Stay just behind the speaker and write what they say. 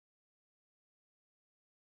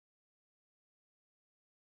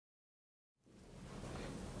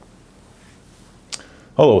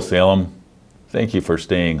Hello, Salem. Thank you for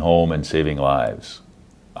staying home and saving lives.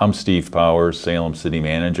 I'm Steve Powers, Salem City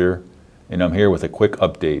Manager, and I'm here with a quick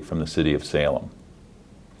update from the City of Salem.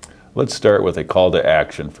 Let's start with a call to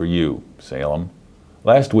action for you, Salem.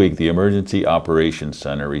 Last week, the Emergency Operations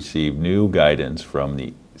Center received new guidance from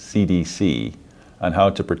the CDC on how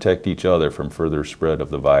to protect each other from further spread of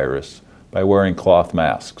the virus by wearing cloth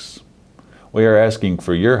masks. We are asking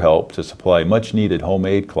for your help to supply much-needed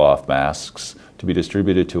homemade cloth masks to be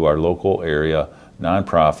distributed to our local area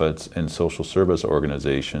nonprofits and social service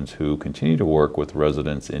organizations who continue to work with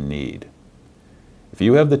residents in need. If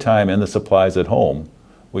you have the time and the supplies at home,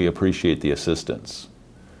 we appreciate the assistance.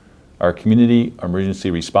 Our community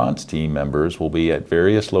emergency response team members will be at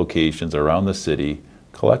various locations around the city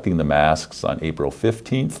collecting the masks on April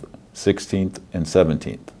 15th, 16th, and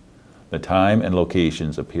 17th. The time and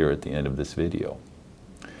locations appear at the end of this video.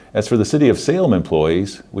 As for the City of Salem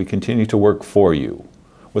employees, we continue to work for you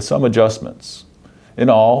with some adjustments. In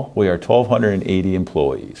all, we are 1,280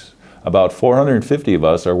 employees. About 450 of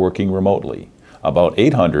us are working remotely. About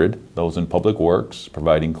 800, those in public works,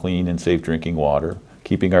 providing clean and safe drinking water,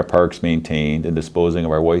 keeping our parks maintained and disposing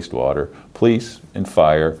of our wastewater, police and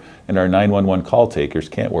fire, and our 911 call takers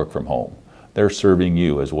can't work from home. They're serving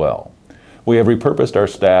you as well. We have repurposed our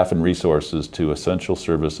staff and resources to essential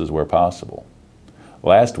services where possible.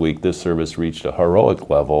 Last week, this service reached a heroic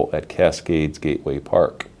level at Cascades Gateway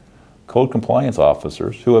Park. Code compliance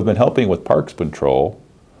officers who have been helping with parks patrol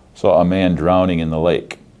saw a man drowning in the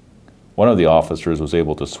lake. One of the officers was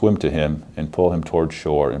able to swim to him and pull him toward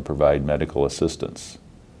shore and provide medical assistance.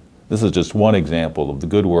 This is just one example of the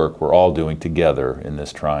good work we're all doing together in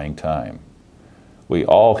this trying time. We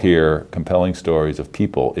all hear compelling stories of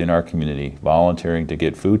people in our community volunteering to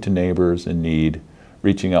get food to neighbors in need,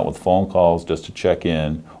 reaching out with phone calls just to check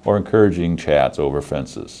in, or encouraging chats over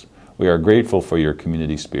fences. We are grateful for your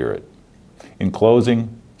community spirit. In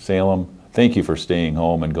closing, Salem, thank you for staying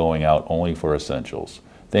home and going out only for essentials.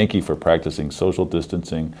 Thank you for practicing social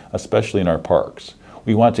distancing, especially in our parks.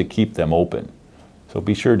 We want to keep them open, so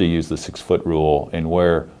be sure to use the 6-foot rule and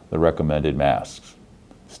wear the recommended masks.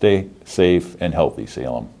 Stay safe and healthy,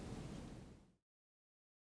 Salem.